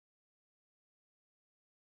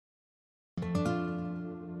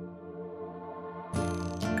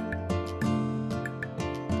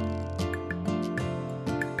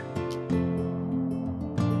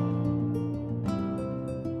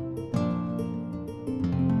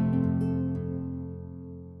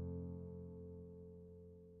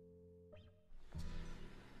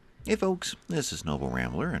Hey folks, this is Noble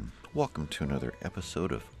Rambler, and welcome to another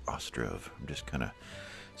episode of Ostriv. I'm just kind of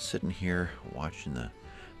sitting here watching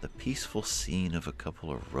the peaceful scene of a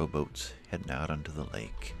couple of rowboats heading out onto the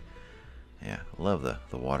lake. Yeah, love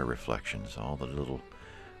the water reflections, all the little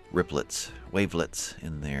riplets, wavelets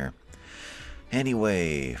in there.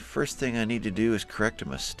 Anyway, first thing I need to do is correct a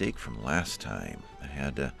mistake from last time. I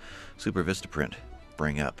had Super Vistaprint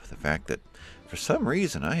bring up the fact that for some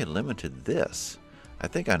reason I had limited this. I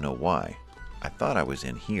think I know why. I thought I was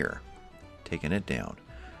in here, taking it down.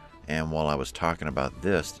 And while I was talking about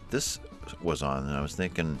this was on, and I was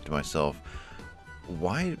thinking to myself,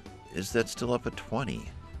 why is that still up at 20?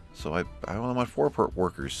 So I only want 4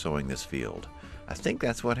 workers sowing this field. I think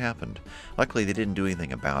that's what happened. Luckily, they didn't do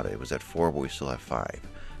anything about it. It was at 4, but we still have 5.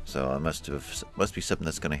 So it must be something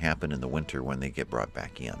that's going to happen in the winter when they get brought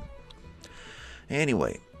back in.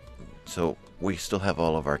 Anyway, so we still have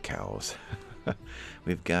all of our cows.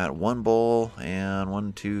 We've got 1 bull and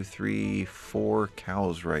 1, 2, 3, 4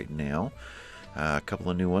 cows right now. A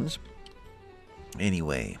couple of new ones.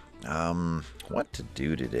 Anyway, what to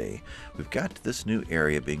do today? We've got this new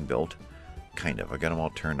area being built. Kind of. I got them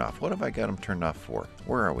all turned off. What have I got them turned off for?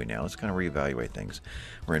 Where are we now? Let's kind of reevaluate things.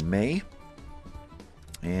 We're in May,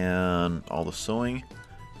 and all the sowing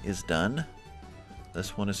is done.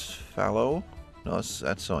 This one is fallow. No,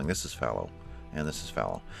 that's sowing. This is fallow, and this is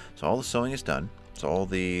fallow. So all the sowing is done. So all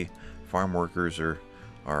the farm workers are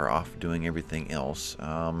off doing everything else.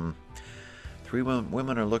 3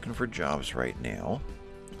 women are looking for jobs right now,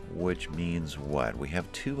 which means what? We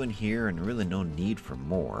have 2 in here, and really no need for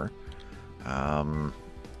more.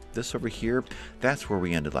 This over here, that's where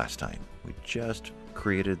we ended last time. We just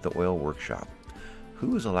created the oil workshop.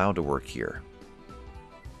 Who is allowed to work here?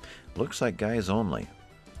 Looks like guys only.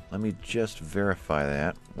 Let me just verify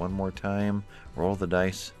that one more time. Roll the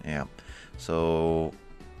dice. Yeah. So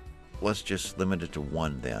let's just limit it to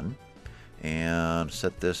 1 then. And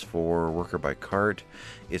set this for worker by cart.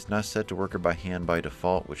 It's not set to worker by hand by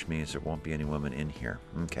default, which means there won't be any women in here.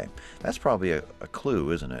 Okay. That's probably a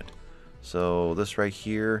clue, isn't it? So this right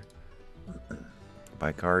here,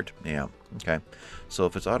 by cart, yeah, okay. So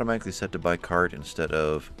if it's automatically set to by cart instead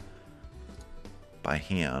of by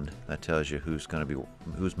hand, that tells you who's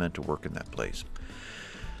meant to work in that place.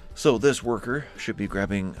 So this worker should be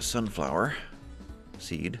grabbing sunflower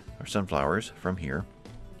seed or sunflowers from here,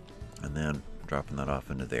 and then dropping that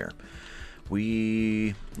off into there.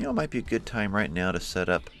 It might be a good time right now to set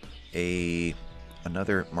up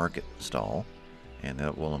another market stall. And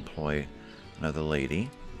that will employ another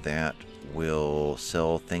lady that will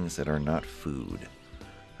sell things that are not food.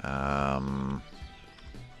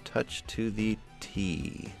 Touch to the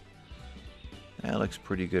T. That looks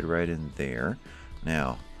pretty good right in there.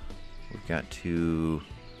 Now, we've got to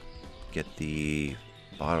get the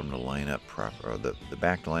bottom to line up proper, or the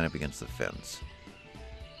back to line up against the fence.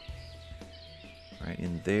 Right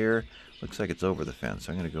in there. Looks like it's over the fence.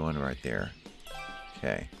 So I'm going to go in right there.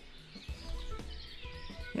 Okay.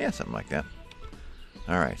 Yeah, something like that.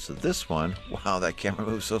 Alright, so this one, wow, that camera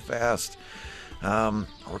moves so fast.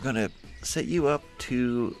 We're going to set you up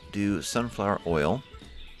to do sunflower oil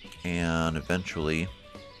and eventually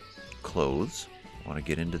clothes. I want to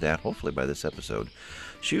get into that hopefully by this episode.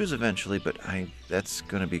 Shoes eventually, but that's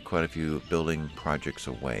going to be quite a few building projects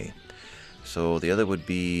away. So the other would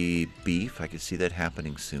be beef. I could see that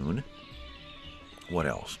happening soon. What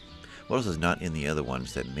else? What else is not in the other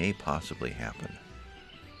ones that may possibly happen?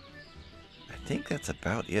 I think that's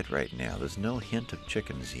about it right now. There's no hint of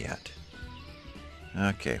chickens yet.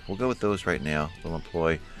 Okay, we'll go with those right now. We'll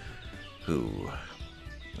employ who?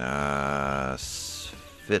 Svetlana.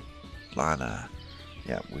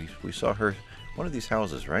 Yeah, we saw her one of these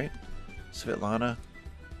houses, right? Svetlana.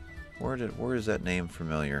 Where is that name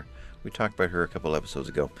familiar? We talked about her a couple episodes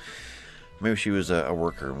ago. Maybe she was a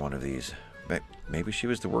worker in one of these. Maybe she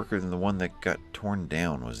was the worker in the one that got torn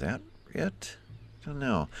down. Was that it? I don't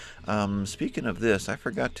know. Speaking of this, I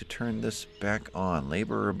forgot to turn this back on.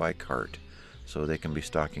 Laborer by cart. So they can be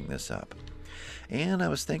stocking this up. And I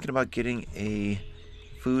was thinking about getting a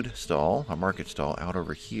food stall, a market stall, out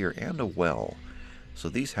over here, and a well. So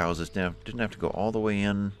these houses didn't have to go all the way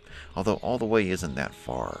in, although all the way isn't that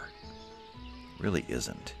far. Really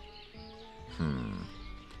isn't.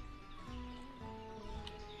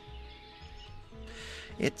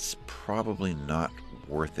 It's probably not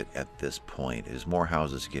worth it at this point. There's more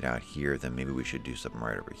houses to get out here, then maybe we should do something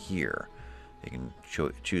right over here. They can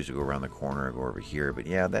choose to go around the corner or go over here, but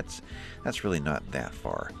yeah, that's really not that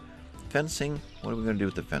far. Fencing, what are we going to do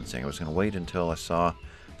with the fencing? I was going to wait until I saw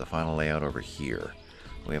the final layout over here.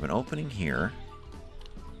 We have an opening here.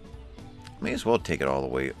 May as well take it all the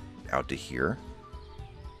way out to here.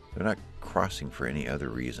 They're not crossing for any other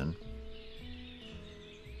reason.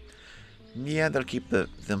 Yeah, that'll keep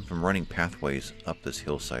them from running pathways up this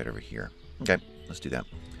hillside over here. Okay, let's do that.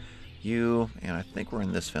 You, and I think we're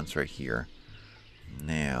in this fence right here.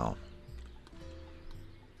 Now,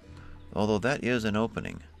 although that is an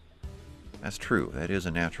opening. That's true. That is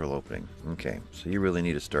a natural opening. Okay, so you really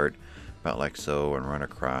need to start about like so and run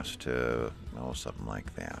across to, oh, something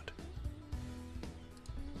like that.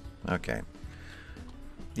 Okay.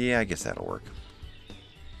 Yeah, I guess that'll work.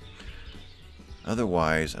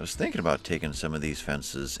 Otherwise, I was thinking about taking some of these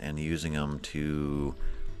fences and using them to,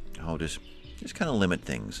 oh, just kind of limit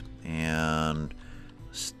things and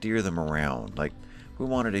steer them around. Like, we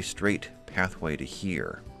wanted a straight pathway to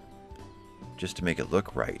here, just to make it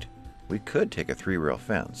look right. We could take a 3-rail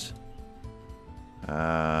fence.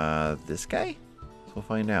 This guy? So we'll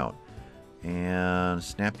find out. And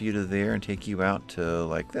snap you to there and take you out to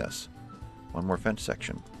like this. One more fence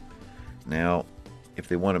section. Now, if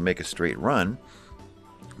they want to make a straight run,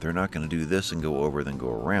 they're not going to do this and go over then go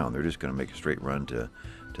around. They're just going to make a straight run to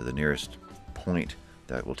the nearest point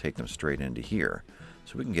that will take them straight into here.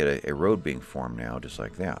 So we can get a road being formed now just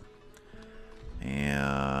like that.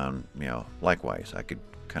 And, you know, likewise, I could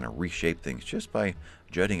kind of reshape things just by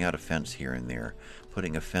jutting out a fence here and there.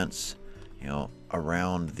 Putting a fence, you know,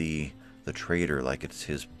 around the trader like it's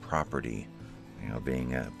his property, you know,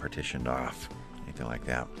 being partitioned off. Anything like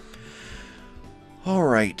that. All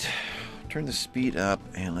right. Turn the speed up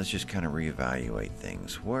and let's just kind of reevaluate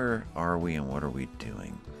things. Where are we and what are we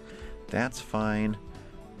doing? That's fine.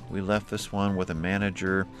 We left this one with a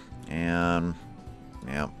manager and,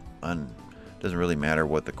 yeah, doesn't really matter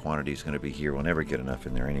what the quantity is going to be here. We'll never get enough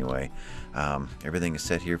in there anyway. Everything is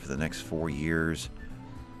set here for the next 4 years.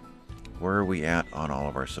 Where are we at on all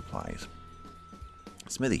of our supplies?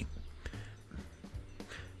 Smithy.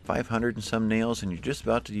 500 and some nails, and you're just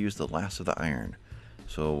about to use the last of the iron.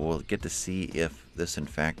 So we'll get to see if this, in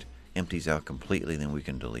fact, empties out completely, then we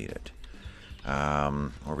can delete it.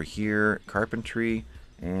 Over here, carpentry,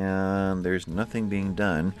 and there's nothing being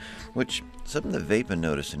done, which something that Vapin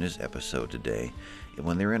noticed in his episode today.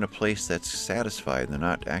 When they're in a place that's satisfied, they're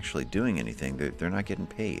not actually doing anything, they're not getting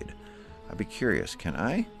paid. I'd be curious, can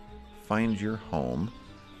I find your home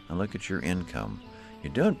and look at your income?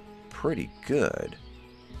 You're doing pretty good.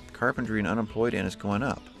 Carpentry and unemployed, and it's going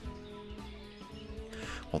up.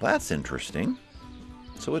 Well, that's interesting.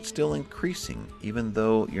 So it's still increasing, even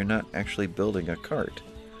though you're not actually building a cart.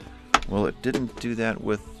 Well, it didn't do that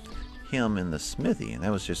with him in the smithy, and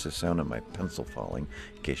that was just the sound of my pencil falling,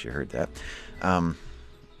 in case you heard that.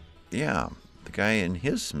 Yeah, the guy in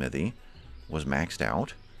his smithy was maxed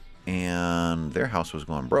out, and their house was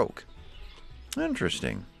going broke.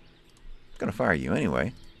 Interesting. I'm going to fire you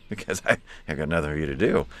anyway, because I got nothing for you to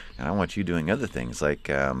do, and I want you doing other things, like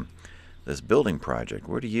this building project.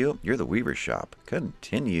 Where do you? You're the weaver shop.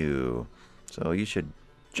 Continue. So you should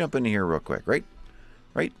jump in here real quick, right?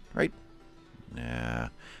 Right? Nah.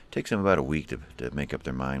 Takes them about a week to make up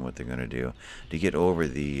their mind what they're going to do, to get over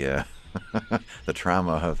the the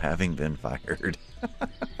trauma of having been fired.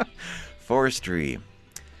 Forestry.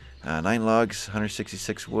 9 logs,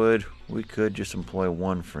 166 wood. We could just employ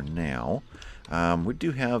 1 for now. We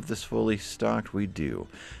do have this fully stocked. We do.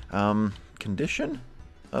 Condition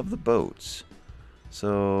of the boats.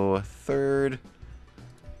 So a third,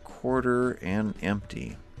 quarter, and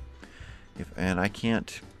empty. And I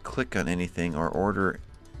can't click on anything or order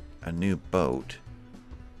a new boat,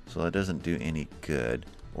 so that doesn't do any good.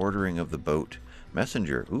 Ordering of the boat.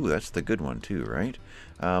 Messenger. Ooh, that's the good one too, right?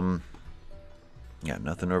 Yeah,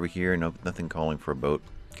 nothing over here. Nothing calling for a boat.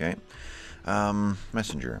 Okay.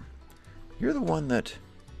 Messenger. You're the one that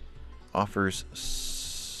offers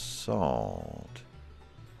salt.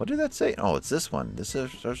 What did that say? Oh, it's this one. This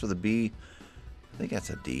starts with a B. I think that's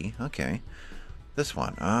a D. Okay. This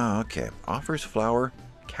one. Ah, okay. Offers flour,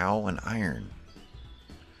 cow, and iron.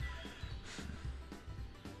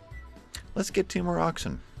 Let's get 2 more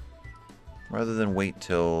oxen, rather than wait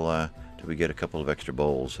till we get a couple of extra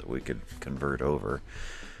bowls that we could convert over.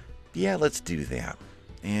 Yeah, let's do that.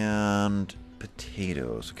 And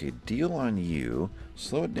potatoes. Okay, deal on you.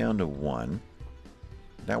 Slow it down to 1.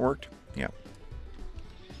 That worked? Yeah.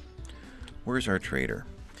 Where's our trader?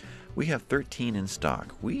 We have 13 in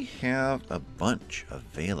stock. We have a bunch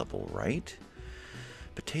available, right?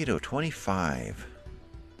 Potato, 25.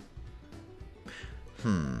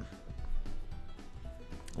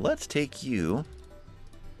 Let's take you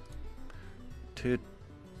to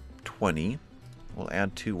 20. We'll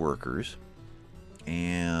add 2 workers.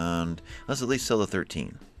 And let's at least sell the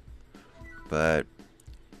 13. But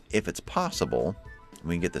if it's possible,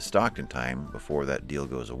 we can get this stocked in time before that deal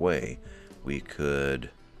goes away, we could...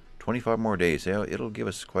 25 more days. Yeah, it'll give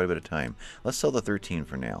us quite a bit of time. Let's sell the 13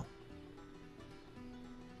 for now.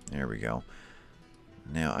 There we go.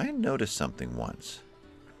 Now, I noticed something once.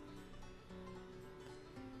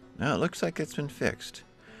 Now, it looks like it's been fixed.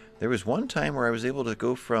 There was one time where I was able to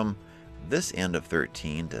go from this end of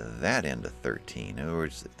 13 to that end of 13. In other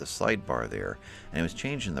words, the slide bar there. And it was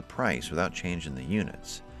changing the price without changing the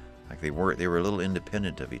units. Like they were a little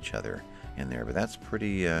independent of each other in there. But that's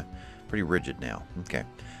pretty rigid now. Okay.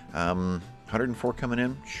 104 coming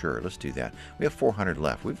in? Sure, let's do that. We have 400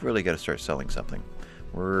 left. We've really got to start selling something.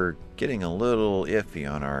 We're getting a little iffy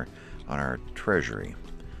on our treasury.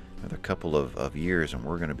 Another couple of years and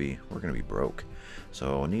we're gonna be broke.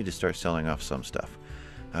 So we need to start selling off some stuff.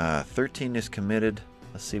 13 is committed.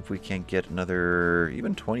 Let's see if we can't get another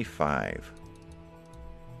even 25.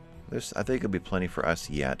 I think it'll be plenty for us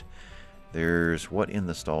yet. There's what in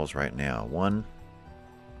the stalls right now? 1,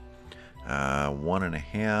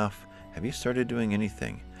 1.5. Have you started doing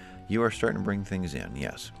anything? You are starting to bring things in.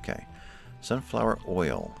 Yes. Okay. Sunflower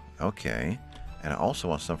oil. Okay. And I also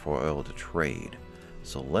want sunflower oil to trade.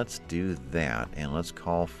 So let's do that. And let's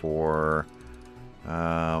call for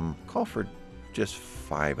just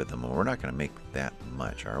 5 of them. We're not going to make that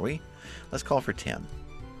much, are we? Let's call for 10.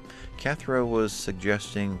 Cathra was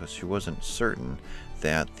suggesting, but she wasn't certain,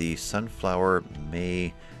 that the sunflower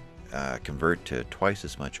may convert to twice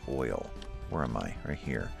as much oil. Where am I? Right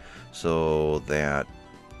here. So that,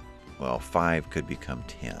 well, 5 could become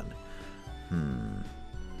 10.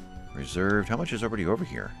 Reserved. How much is already over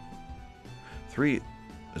here? 3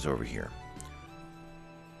 is over here.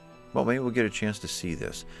 Well, maybe we'll get a chance to see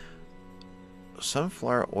this.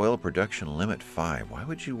 Sunflower oil production limit 5. Why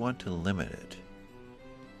would you want to limit it?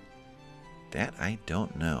 That I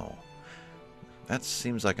don't know. That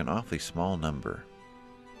seems like an awfully small number.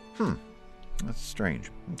 That's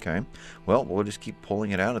strange. Okay. Well, we'll just keep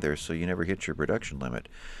pulling it out of there so you never hit your production limit.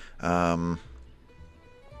 Where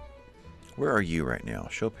are you right now?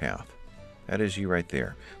 Show path. That is you right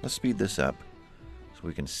there. Let's speed this up so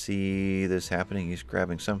we can see this happening. He's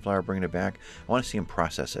grabbing sunflower, bringing it back. I want to see him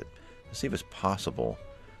process it. Let's see if it's possible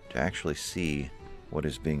to actually see what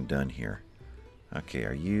is being done here.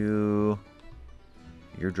 Okay, you're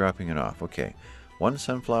dropping it off. Okay. 1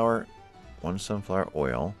 sunflower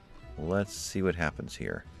oil. Let's see what happens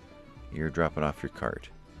here. You're dropping off your cart,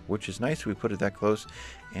 which is nice. We put it that close,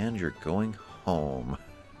 and you're going home.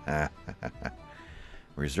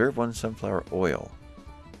 Reserve 1 sunflower oil.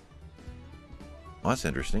 Well, that's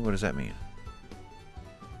interesting. What does that mean?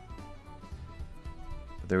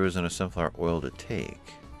 There isn't a sunflower oil to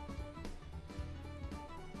take.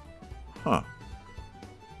 Huh.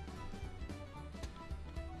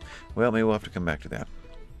 Well, maybe we'll have to come back to that.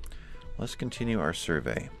 Let's continue our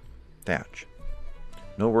survey. Thatch.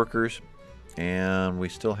 No workers, and we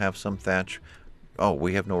still have some thatch. Oh,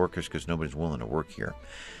 we have no workers because nobody's willing to work here.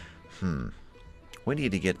 We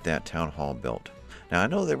need to get that town hall built. Now, I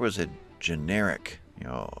know there was a generic,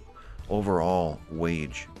 overall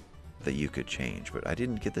wage that you could change, but I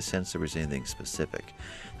didn't get the sense there was anything specific,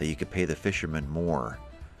 that you could pay the fishermen more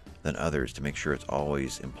than others to make sure it's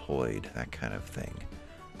always employed, that kind of thing.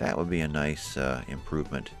 That would be a nice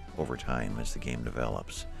improvement over time as the game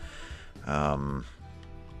develops.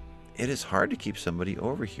 It is hard to keep somebody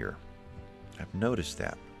over here. I've noticed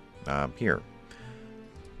that. Here.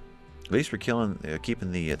 At least we're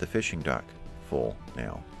keeping the fishing dock full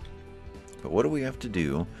now. But what do we have to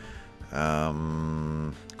do?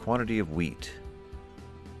 Quantity of wheat.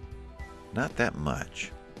 Not that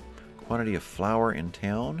much. Quantity of flour in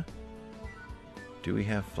town. Do we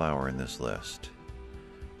have flour in this list?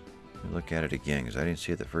 Let me look at it again because I didn't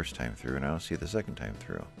see it the first time through and I don't see it the second time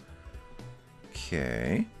through.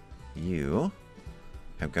 Okay. You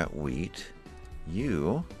have got wheat.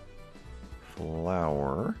 You,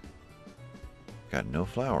 flour. Got no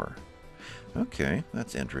flour. Okay,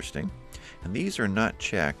 that's interesting. And these are not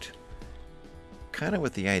checked, kind of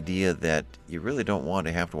with the idea that you really don't want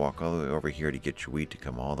to have to walk all the way over here to get your wheat to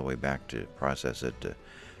come all the way back to process it, to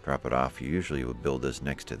drop it off. You usually would build this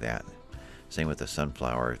next to that. Same with the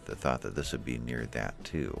sunflower, the thought that this would be near that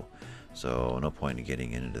too. So no point in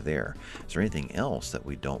getting into there. Is there anything else that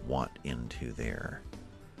we don't want into there?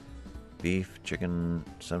 Beef, chicken,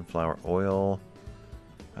 sunflower oil.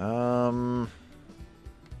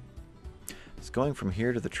 It's going from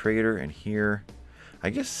here to the trader and here.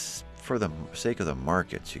 I guess for the sake of the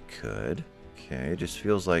markets you could. Okay, it just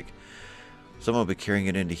feels like someone will be carrying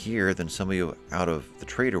it into here, then somebody out of the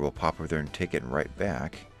trader will pop over there and take it right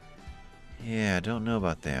back. Yeah, I don't know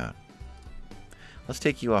about that. Let's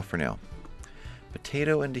take you off for now.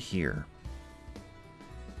 Potato into here.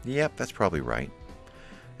 Yep, that's probably right.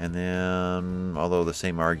 And then, although the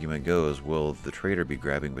same argument goes, will the trader be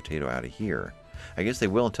grabbing potato out of here? I guess they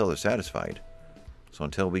will until they're satisfied. So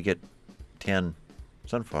until we get 10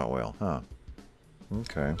 sunflower oil, huh?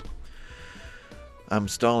 Okay. I'm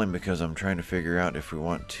stalling because I'm trying to figure out if we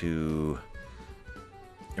want to...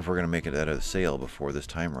 if we're going to make it out of the sale before this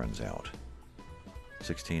time runs out.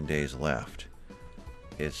 16 days left.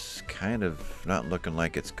 It's kind of not looking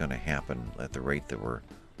like it's going to happen at the rate that we're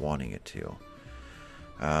wanting it to.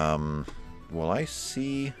 Well, I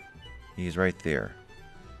see he's right there.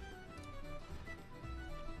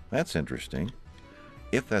 That's interesting.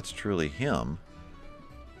 If that's truly him,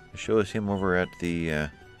 it shows him over at the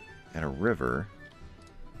at a river.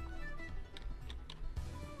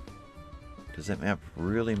 Does that map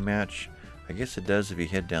really match? I guess it does if you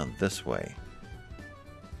head down this way.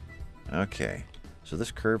 Okay, so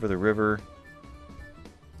this curve of the river,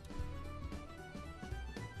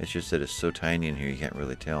 it's just that it's so tiny in here you can't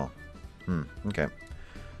really tell. Okay.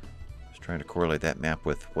 Just trying to correlate that map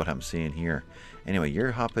with what I'm seeing here. Anyway,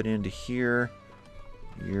 you're hopping into here.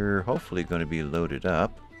 You're hopefully going to be loaded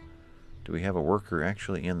up. Do we have a worker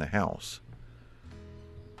actually in the house?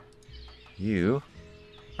 You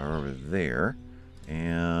are over there.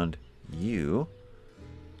 And you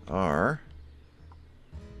are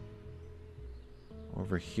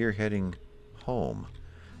over here heading home.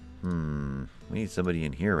 We need somebody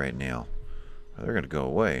in here right now. They're going to go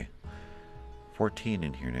away. 14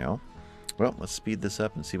 in here now. Well, let's speed this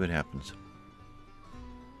up and see what happens.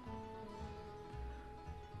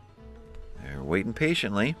 They're waiting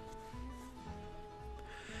patiently.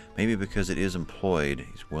 Maybe because it is employed,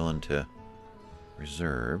 he's willing to...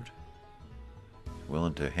 reserved. He's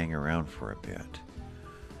willing to hang around for a bit.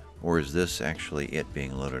 Or is this actually it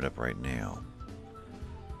being loaded up right now?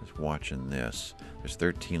 Just watching this. There's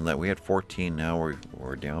 13 left. We had 14, now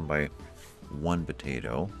we're down by 1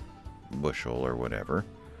 potato. Bushel or whatever.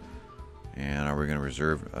 And are we going to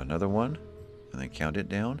reserve another one and then count it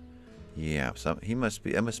down? Yeah, so he must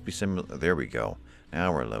be, that must be similar. There we go.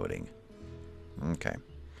 Now we're loading. Okay.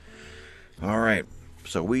 All right.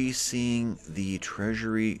 So we seeing the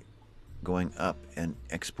treasury going up and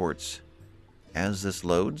exports as this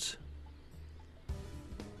loads.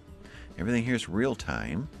 Everything here is real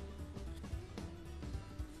time.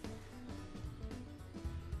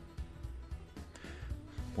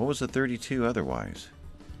 What was the 32 otherwise?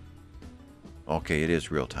 Okay, it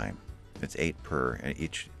is real time. It's 8 per, and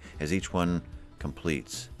as each one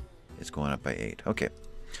completes, it's going up by 8. Okay,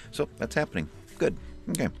 so that's happening. Good.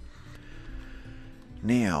 Okay.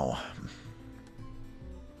 Now,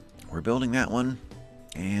 we're building that one,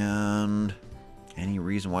 and any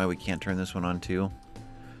reason why we can't turn this one on too?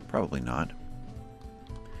 Probably not.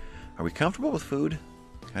 Are we comfortable with food?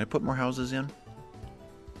 Can I put more houses in?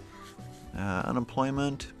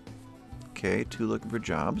 Unemployment. Okay, 2 looking for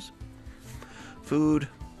jobs. Food.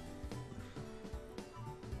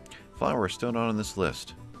 Flour is still not on this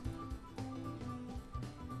list.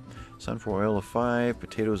 Sunflower oil of 5.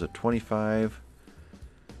 Potatoes at 25.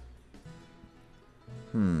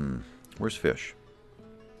 Where's fish?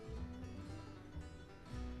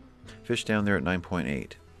 Fish down there at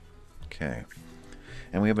 9.8. Okay.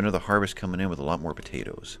 And we have another harvest coming in with a lot more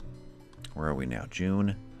potatoes. Where are we now?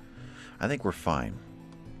 June. I think we're fine.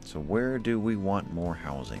 So where do we want more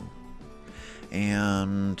housing?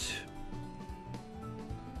 And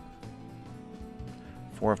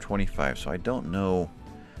 4 of 25. So I don't know.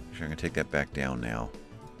 Actually, I'm going to take that back down now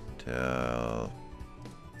to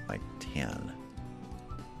like 10.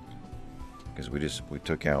 Because we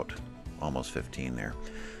took out almost 15 there.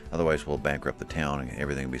 Otherwise, we'll bankrupt the town and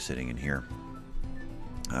everything will be sitting in here.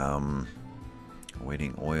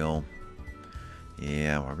 Waiting oil.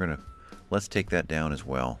 Yeah, we're going to... Let's take that down as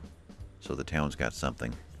well. So the town's got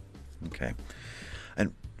something. Okay.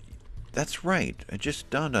 And that's right. It just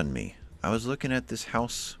dawned on me. I was looking at this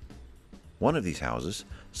house, one of these houses,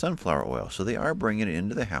 sunflower oil. So they are bringing it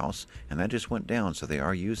into the house, and that just went down, so they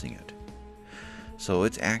are using it. So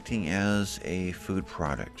it's acting as a food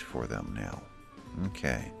product for them now.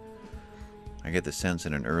 Okay. I get the sense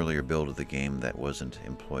in an earlier build of the game that wasn't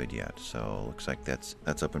employed yet. So looks like that's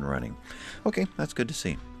up and running. Okay, that's good to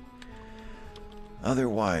see.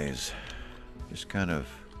 Otherwise, just kind of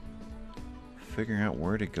figuring out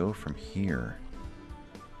where to go from here.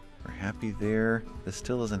 We're happy there. This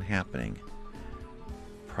still isn't happening.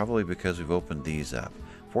 Probably because we've opened these up.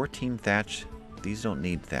 14 thatch. These don't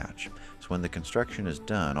need thatch. So when the construction is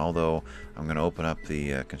done, although I'm going to open up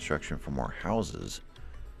the construction for more houses.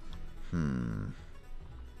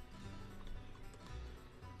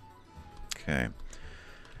 Okay.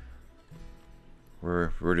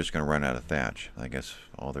 we're just going to run out of thatch. I guess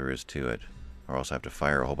all there is to it. Or else I have to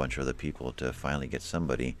fire a whole bunch of other people to finally get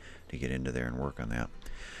somebody to get into there and work on that.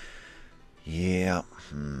 Yeah.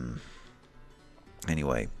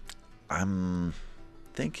 Anyway, I'm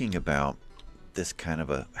thinking about this kind of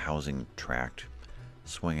a housing tract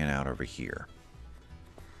swinging out over here.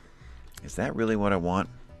 Is that really what I want?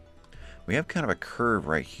 We have kind of a curve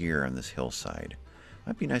right here on this hillside.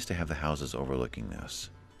 Might be nice to have the houses overlooking this.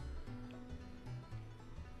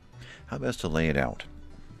 How best to lay it out?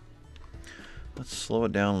 Let's slow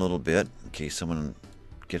it down a little bit in case someone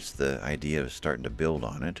gets the idea of starting to build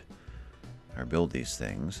on it. Or build these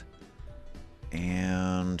things.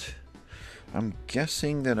 And I'm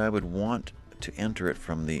guessing that I would want to enter it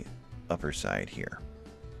from the upper side here.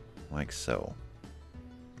 Like so.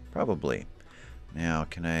 Probably. Now,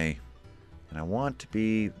 I want to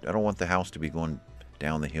be... I don't want the house to be going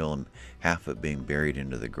down the hill and half of it being buried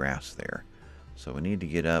into the grass there. So we need to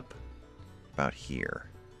get up about here.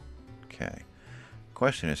 Okay.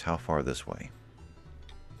 Question is, how far this way?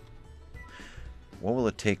 What will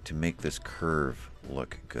it take to make this curve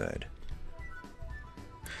look good?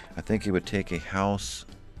 I think it would take a house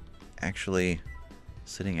actually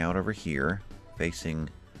sitting out over here, facing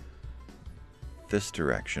this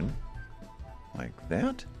direction, like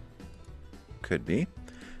that. Could be.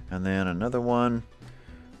 And then another one,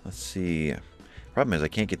 let's see. Problem is I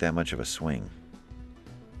can't get that much of a swing.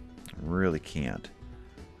 I really can't.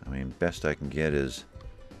 I mean, best I can get is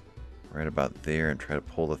right about there and try to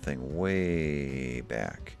pull the thing way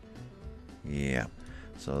back. Yeah.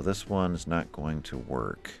 So this one's not going to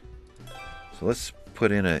work. So let's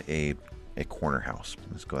put in a corner house.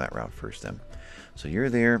 Let's go that route first then. So you're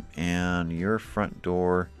there and your front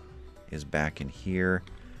door is back in here.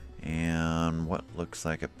 And what looks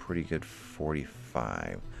like a pretty good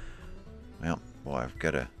 45. Well, boy, I've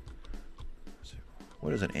got to...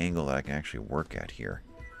 What is an angle that I can actually work at here?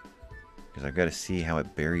 Because I've got to see how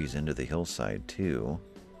it buries into the hillside, too.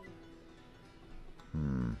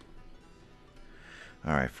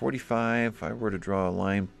 Alright, 45. If I were to draw a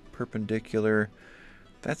line perpendicular,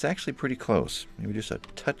 that's actually pretty close. Maybe just a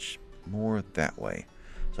touch more that way.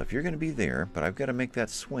 So if you're going to be there, but I've got to make that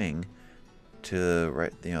swing to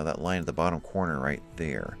right, that line at the bottom corner right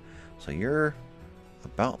there. So you're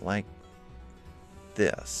about like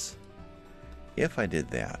this. If I did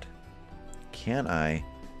that, can I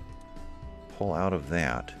pull out of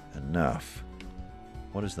that enough?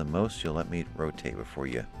 What is the most you'll let me rotate before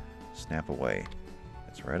you snap away?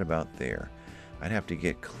 It's right about there. I'd have to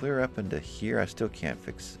get clear up into here. I still can't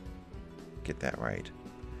get that right.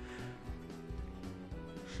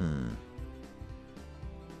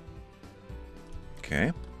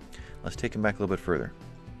 Okay. Let's take him back a little bit further.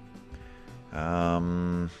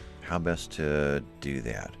 How best to do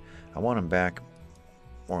that? I want him back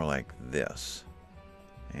more like this.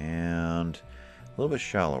 And a little bit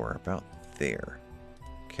shallower, about there.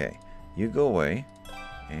 Okay, you go away.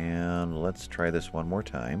 And let's try this one more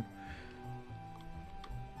time.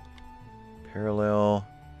 Parallel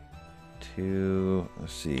to,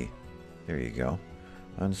 let's see. There you go.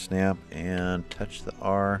 Unsnap and touch the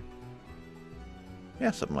R.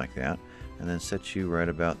 Yeah, something like that. And then set you right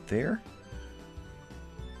about there.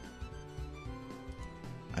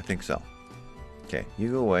 I think so. Okay, you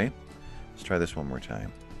go away. Let's try this one more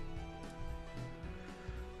time.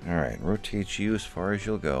 Alright, rotate you as far as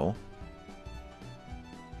you'll go.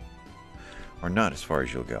 Or not as far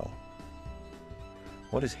as you'll go.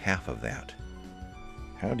 What is half of that?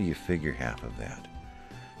 How do you figure half of that?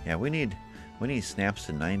 Yeah, we need snaps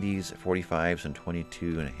to 90s, 45s, and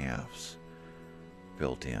 22.5s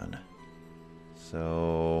built in.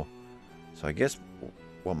 So I guess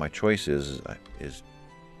what my choice is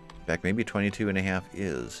back maybe 22.5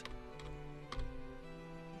 is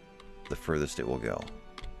the furthest it will go.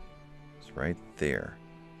 It's right there.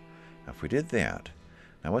 Now if we did that,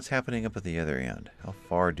 now what's happening up at the other end? How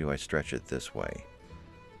far do I stretch it this way?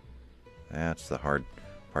 That's the hard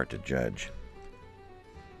part to judge.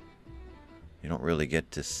 You don't really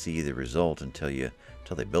get to see the result until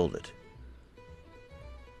they build it.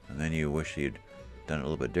 And then you wish you'd done it a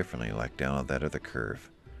little bit differently, like down on that other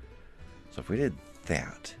curve. So if we did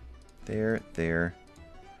that, there,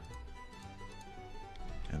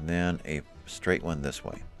 and then a straight one this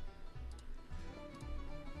way.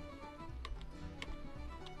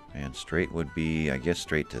 And straight would be, I guess,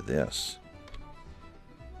 straight to this.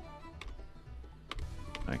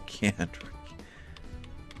 I can't.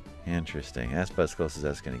 Interesting. That's about as close as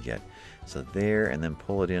that's going to get. So there, and then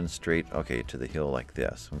pull it in straight, okay, to the hill like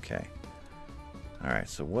this. Okay. Alright,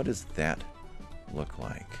 so what does that look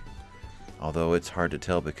like? Although it's hard to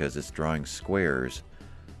tell because it's drawing squares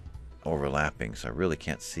overlapping, so I really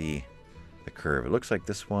can't see the curve. It looks like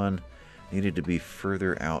this one needed to be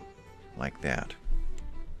further out like that.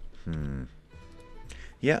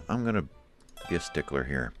 Yeah, I'm going to be a stickler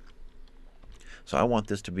here. So I want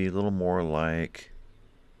this to be a little more like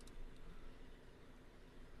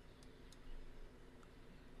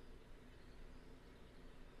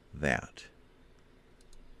that.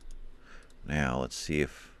 Now let's see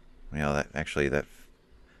if, well, that actually that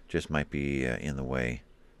just might be in the way.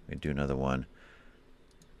 Let me do another one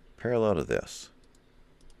parallel to this.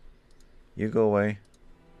 You go away.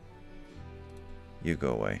 You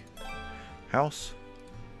go away. House.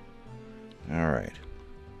 All right.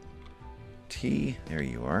 T, there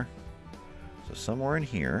you are. So somewhere in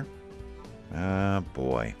here. Ah,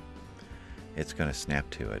 boy. It's going to snap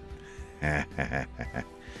to it.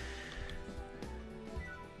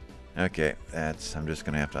 Okay, I'm just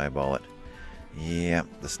going to have to eyeball it. Yeah,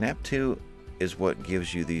 the snap to is what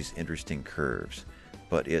gives you these interesting curves,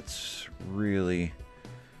 but it's really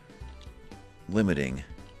limiting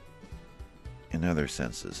in other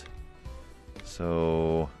senses.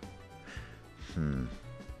 So,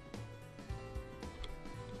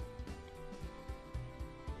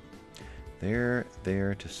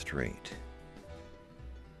 there to straight.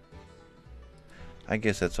 I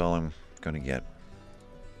guess that's all I'm going to get.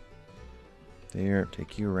 There,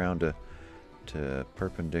 take you around to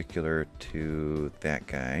perpendicular to that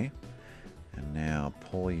guy. And now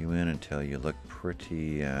pull you in until you look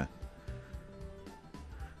pretty,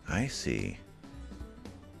 I see.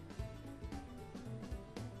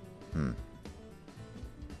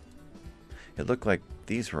 It looked like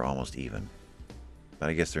these were almost even, but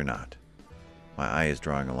I guess they're not. My eye is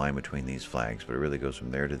drawing a line between these flags, but it really goes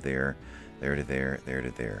from there to there, there to there, there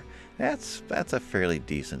to there. That's a fairly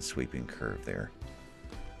decent sweeping curve there.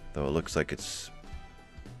 Though it looks like it's...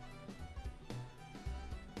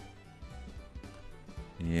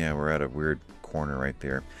 Yeah, we're at a weird corner right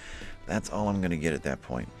there. That's all I'm going to get at that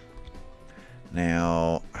point.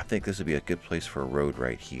 Now, I think this would be a good place for a road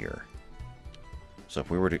right here. So if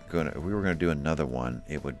we were going to do another one,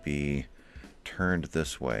 it would be turned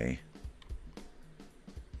this way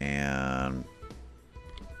and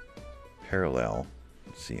parallel.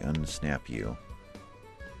 Let's see, unsnap you.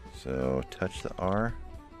 So touch the R.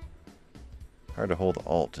 Hard to hold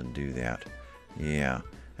Alt and do that. Yeah,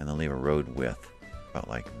 and then leave a road width about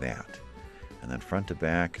like that. And then front to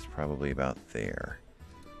back is probably about there.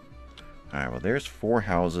 Alright, well there's 4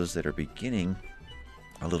 houses that are beginning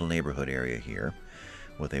a little neighborhood area here,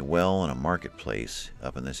 with a well and a marketplace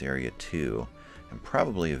up in this area too, and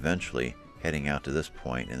probably eventually heading out to this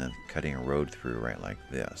point and then cutting a road through right like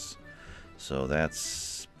this. So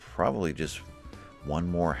that's probably just one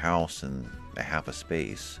more house and a half a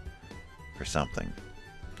space for something.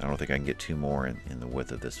 I don't think I can get 2 more in the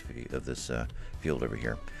width of this field over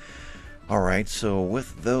here. Alright, so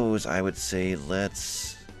with those I would say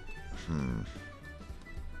let's... I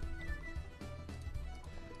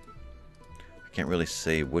can't really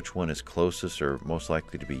say which one is closest or most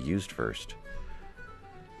likely to be used first.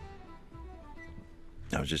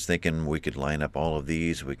 I was just thinking we could line up all of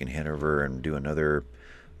these. We can head over and do another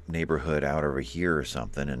neighborhood out over here or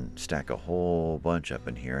something and stack a whole bunch up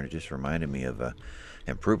in here. And it just reminded me of a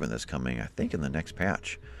improvement that's coming, I think, in the next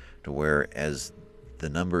patch, to where as the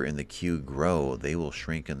number in the queue grow, they will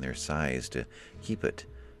shrink in their size to keep it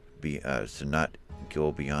to not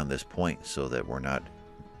go beyond this point, so that we're not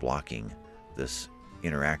blocking this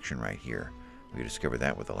interaction right here. We discovered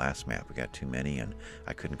that with the last map. We got too many and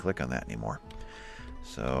I couldn't click on that anymore.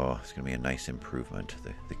 So it's going to be a nice improvement.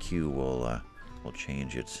 The queue will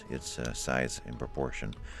change its size in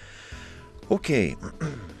proportion. Okay,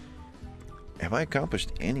 have I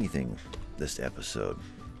accomplished anything this episode?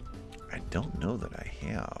 I don't know that I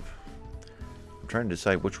have. I'm trying to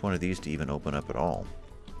decide which one of these to even open up at all.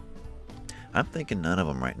 I'm thinking none of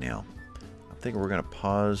them right now. I'm thinking we're going to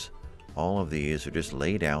pause all of these. Are just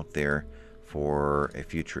laid out there for a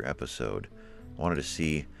future episode. I wanted to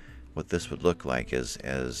see what this would look like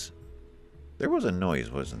as there was a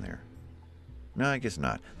noise, wasn't there? No, I guess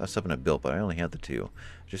not. That's something I built, but I only had the 2.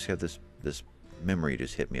 I just had this memory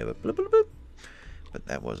just hit me of it. Bloop, bloop, bloop. But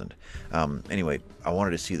that wasn't. Anyway, I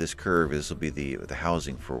wanted to see this curve. This will be the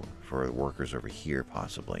housing for the workers over here,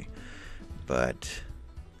 possibly. But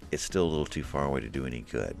it's still a little too far away to do any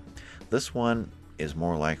good. This one is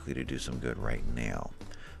more likely to do some good right now.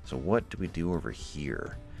 So what do we do over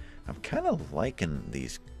here? I'm kind of liking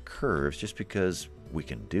these curves just because we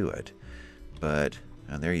can do it. But,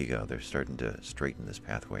 and there you go. They're starting to straighten this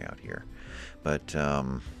pathway out here. But,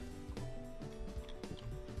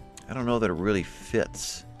 I don't know that it really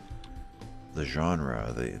fits the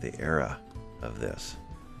genre, the era of this.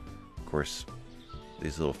 Of course,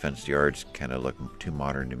 these little fenced yards kind of look too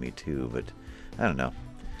modern to me too, but I don't know.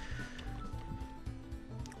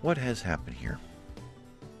 What has happened here?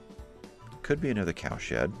 Could be another cow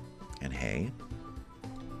shed and hay.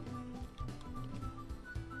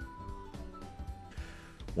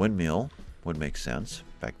 Windmill would make sense.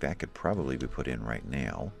 In fact, that could probably be put in right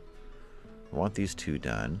now. I want these two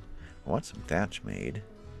done. I want some thatch made.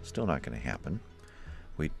 Still not going to happen.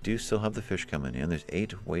 We do still have the fish coming in. There's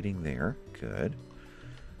 8 waiting there. Good.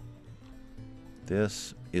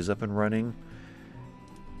 This is up and running.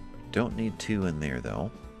 Don't need 2 in there, though.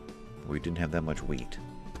 We didn't have that much wheat.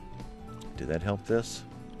 Did that help this?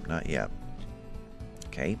 Not yet.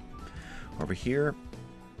 Okay. Over here.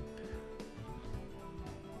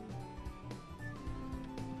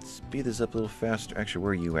 Speed this up a little faster. Actually,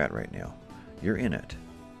 where are you at right now? You're in it.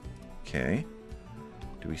 Okay.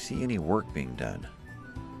 Do we see any work being done?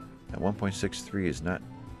 At 1.63 is not...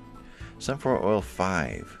 Sunflower oil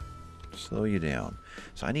 5. Slow you down.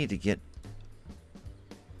 So I need to get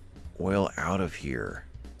oil out of here.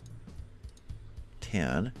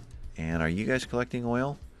 10. And are you guys collecting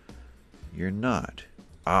oil? You're not.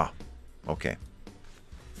 Ah. Okay.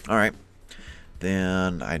 Alright.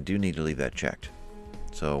 Then I do need to leave that checked.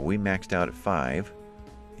 So we maxed out at 5.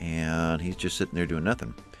 And he's just sitting there doing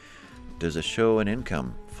nothing. Does it show an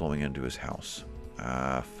income flowing into his house?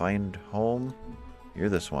 Find home. You're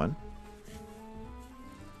this one.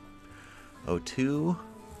 02.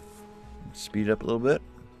 Speed up a little bit.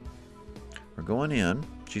 We're going in.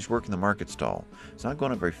 She's working the market stall. It's not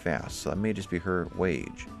going up very fast, so that may just be her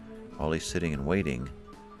wage while he's sitting and waiting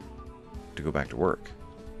to go back to work.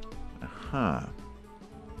 Well,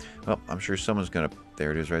 I'm sure someone's going to...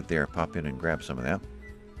 There it is right there. Pop in and grab some of that.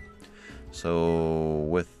 So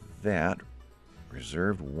with that,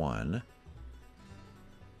 reserved 1.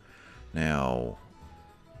 Now,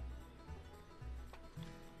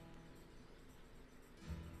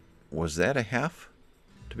 was that a half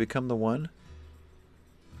to become the 1?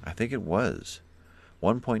 I think it was.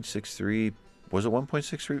 1.63. Was it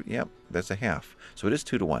 1.63? Yep, that's a half. So it is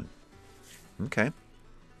 2 to 1. Okay.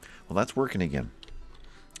 Well, that's working again.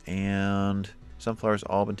 And sunflowers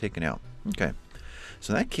all been taken out. Okay.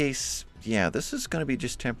 So in that case, yeah, this is going to be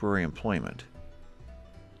just temporary employment.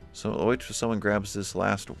 So I'll wait till someone grabs this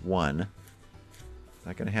last 1.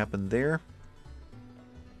 Not going to happen there.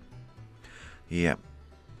 Yeah.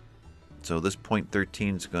 So this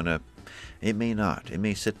 0.13 is going to... It may not. It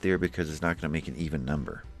may sit there because it's not going to make an even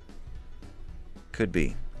number. Could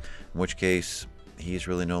be. In which case, he's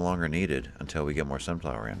really no longer needed until we get more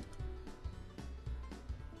sunflower in.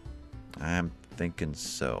 I'm thinking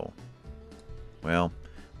so. Well,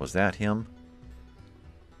 was that him?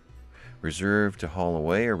 Reserved to haul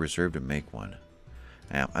away or reserved to make one?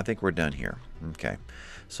 Now, I think we're done here. Okay.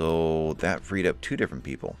 So that freed up 2 different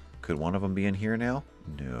people. Could one of them be in here now?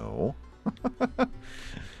 No.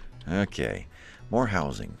 Okay. More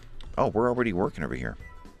housing. Oh, we're already working over here.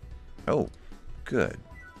 Oh, good.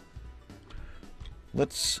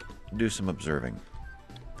 Let's do some observing.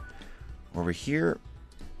 Over here,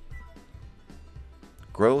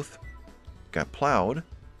 growth got plowed,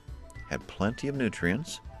 had plenty of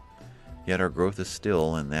nutrients, yet our growth is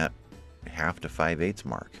still in that 1/2 to 5/8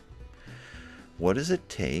 mark. What does it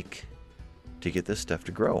take to get this stuff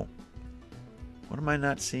to grow? What am I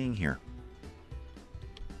not seeing here?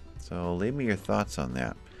 So leave me your thoughts on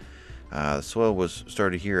that. The soil was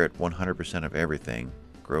started here at 100% of everything.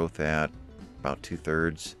 Growth at about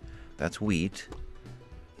 2/3. That's wheat.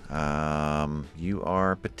 You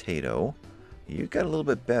are potato. You got a little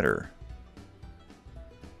bit better.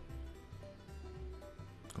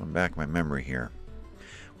 Going back my memory here.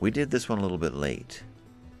 We did this one a little bit late.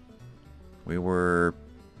 We were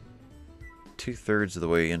 2/3 of the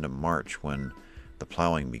way into March when the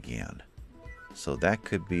plowing began. So that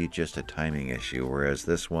could be just a timing issue, whereas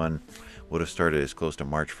this one would have started as close to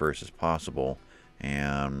March 1st as possible,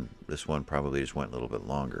 and this one probably just went a little bit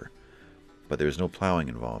longer. But there's no plowing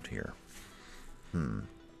involved here.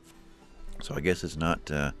 So I guess it's not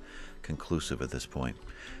conclusive at this point.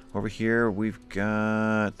 Over here we've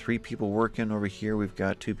got 3 people working. Over here we've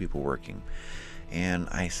got 2 people working. And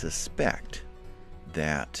I suspect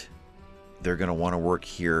that they're going to want to work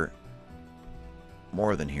here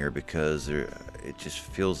more than here because it just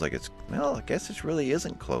feels like it's... Well, I guess it really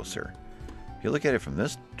isn't closer. If you look at it from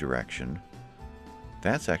this direction,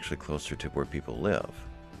 that's actually closer to where people live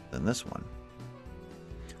than this one.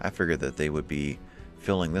 I figured that they would be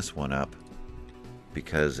filling this one up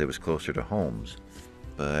because it was closer to homes.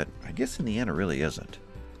 But I guess in the end it really isn't.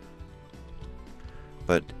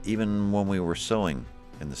 But even when we were sowing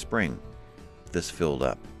in the spring, this filled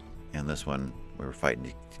up. And this one, we were fighting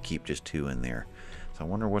to keep just 2 in there. So I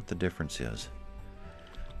wonder what the difference is.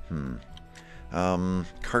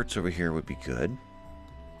 Carts over here would be good.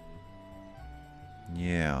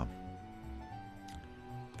 Yeah.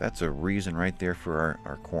 That's a reason right there for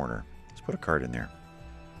our corner. Let's put a cart in there.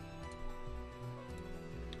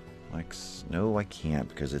 Like, no, I can't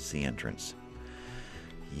because it's the entrance.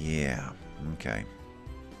 Yeah, okay.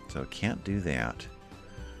 So can't do that.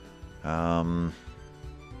 And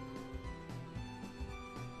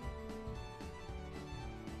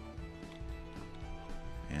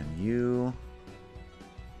you...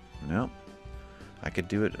 Nope. I could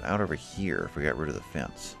do it out over here if we got rid of the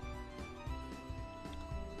fence.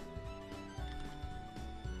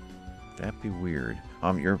 That'd be weird.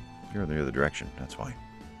 You're in the other direction. That's why.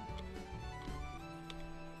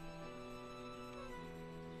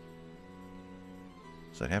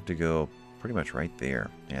 So I'd have to go pretty much right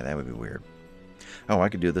there. Yeah, that would be weird. Oh, I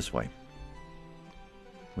could do it this way.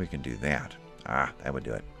 We can do that. Ah, that would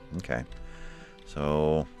do it. Okay.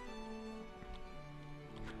 So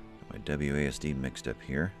my WASD mixed up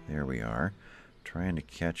here. There we are. Trying to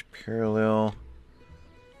catch parallel.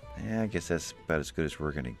 Yeah, I guess that's about as good as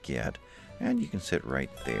we're going to get. And you can sit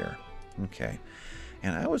right there. Okay.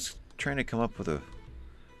 And I was trying to come up with a...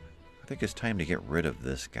 I think it's time to get rid of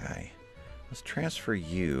this guy. Let's transfer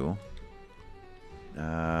you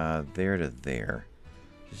there to there.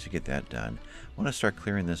 Just to get that done. I want to start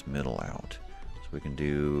clearing this middle out. So we can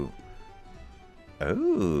do...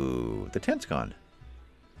 Oh, the tent's gone.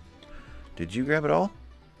 Did you grab it all?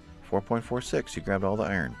 4.46. You grabbed all the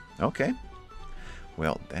iron. Okay.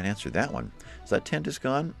 Well, that answered that one. So that tent is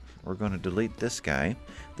gone. We're going to delete this guy.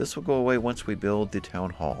 This will go away once we build the town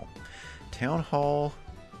hall. Town hall,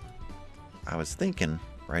 I was thinking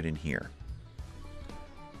right in here.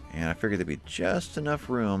 And I figured there'd be just enough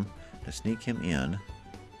room to sneak him in.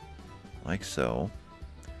 Like so.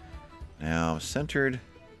 Now, centered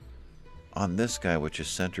on this guy, which is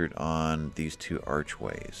centered on these 2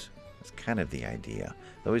 archways. That's kind of the idea.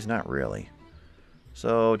 Though he's not really.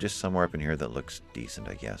 So, just somewhere up in here that looks decent,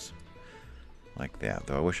 I guess. Like that.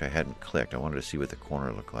 Though I wish I hadn't clicked. I wanted to see what the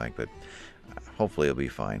corner looked like, but hopefully it'll be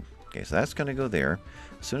fine. Okay, so that's going to go there.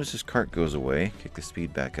 As soon as this cart goes away, kick the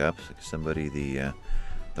speed back up. So give somebody the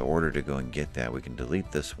order to go and get that. We can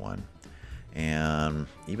delete this one. And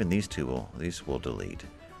even these will delete.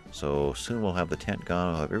 So soon we'll have the tent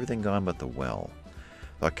gone. We'll have everything gone but the well.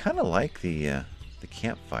 Though I kind of like the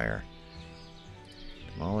campfire.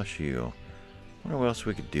 Demolish you. I wonder what else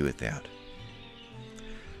we could do with that.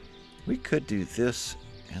 We could do this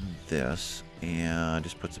and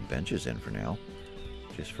just put some benches in for now.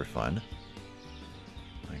 Just for fun.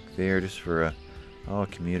 Like there, just for a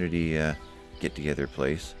community get-together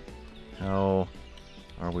place. How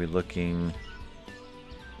are we looking?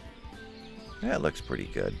 That looks pretty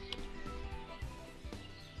good.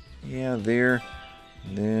 Yeah, there.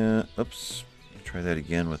 Then, oops. Try that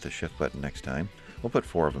again with the shift button next time. We'll put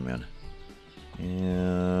 4 of them in.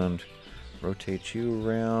 And rotate you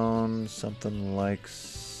around something like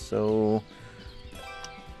so.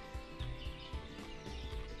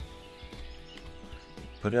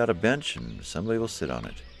 Put out a bench and somebody will sit on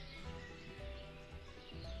it.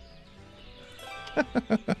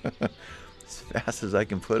 As fast as I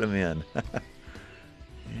can put them in.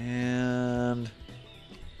 And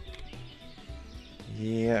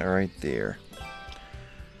yeah, right there.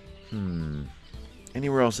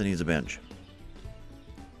 Anywhere else that needs a bench?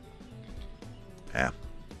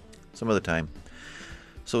 Some other time.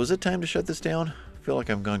 So is it time to shut this down? I feel like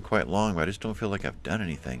I've gone quite long, but I just don't feel like I've done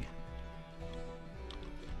anything.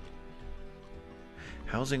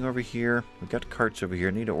 Housing over here. We've got carts over here.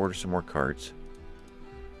 I need to order some more carts.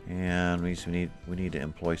 And we need to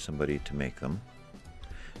employ somebody to make them.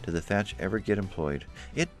 Did the thatch ever get employed?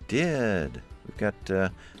 It did! We've got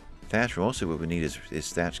thatch. Mostly what we need is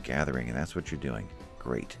thatch gathering, and that's what you're doing.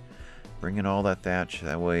 Great. Bring in all that thatch.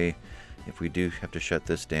 That way, if we do have to shut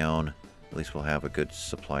this down, at least we'll have a good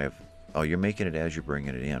supply of... Oh, you're making it as you're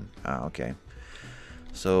bringing it in. Ah, okay.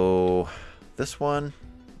 So, this one...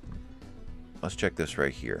 Let's check this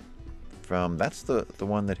right here. That's the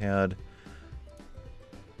one that had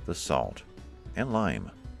the salt and lime.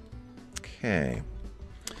 Okay.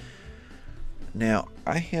 Now,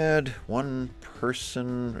 I had one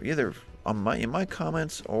person, either in my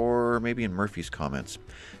comments or maybe in Murphy's comments,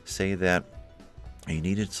 say that you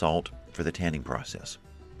needed salt for the tanning process.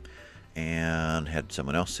 And had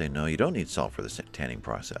someone else say, no, you don't need salt for the tanning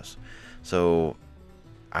process. So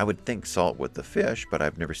I would think salt with the fish, but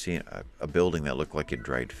I've never seen a building that looked like it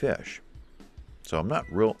dried fish. So I'm not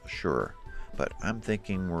real sure, but I'm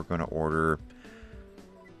thinking we're going to order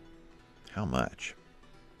how much?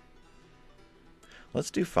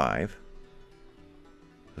 Let's do 5.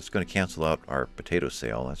 It's going to cancel out our potato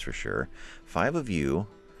sale, that's for sure. 5 of you.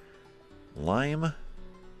 Lime,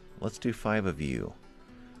 let's do 5 of you.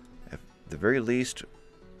 At the very least,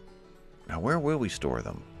 now where will we store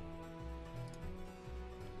them?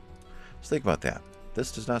 Let's think about that.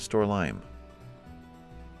 This does not store lime.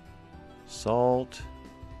 Salt.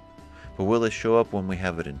 But will it show up when we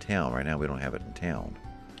have it in town? Right now we don't have it in town.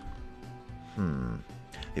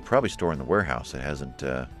 They probably store in the warehouse. It hasn't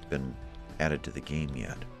been added to the game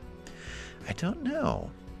yet. I don't know.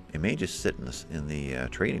 It may just sit in the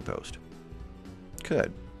trading post.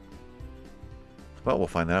 Could. Well, we'll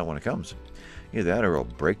find that out when it comes. Either that or it'll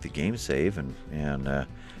break the game save and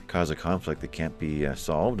cause a conflict that can't be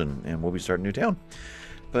solved, and we'll be starting a new town.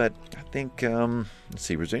 But I think, let's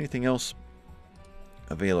see, was there anything else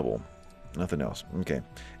available? Nothing else. Okay.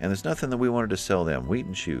 And there's nothing that we wanted to sell them. Wheat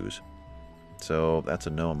and shoes. So that's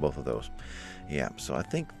a no on both of those. Yeah, so I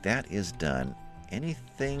think that is done.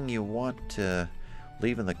 Anything you want to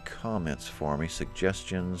leave in the comments for me,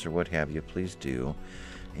 suggestions or what have you, please do.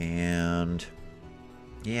 And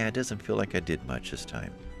yeah, it doesn't feel like I did much this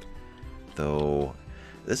time. Though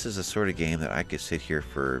this is a sort of game that I could sit here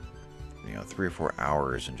for 3 or 4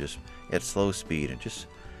 hours and just at slow speed and just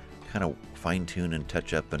kind of fine-tune and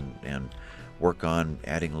touch up and work on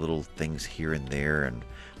adding little things here and there. And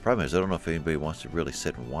the problem is I don't know if anybody wants to really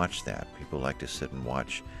sit and watch that. People like to sit and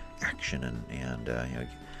watch action and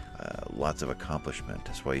lots of accomplishment.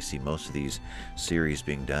 That's why you see most of these series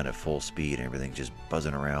being done at full speed and everything's just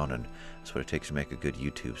buzzing around, and that's what it takes to make a good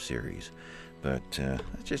YouTube series. But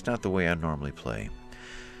that's just not the way I normally play.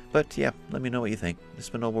 But yeah, let me know what you think. This has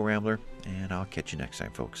been Noble Rambler, and I'll catch you next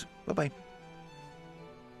time, folks. Bye-bye.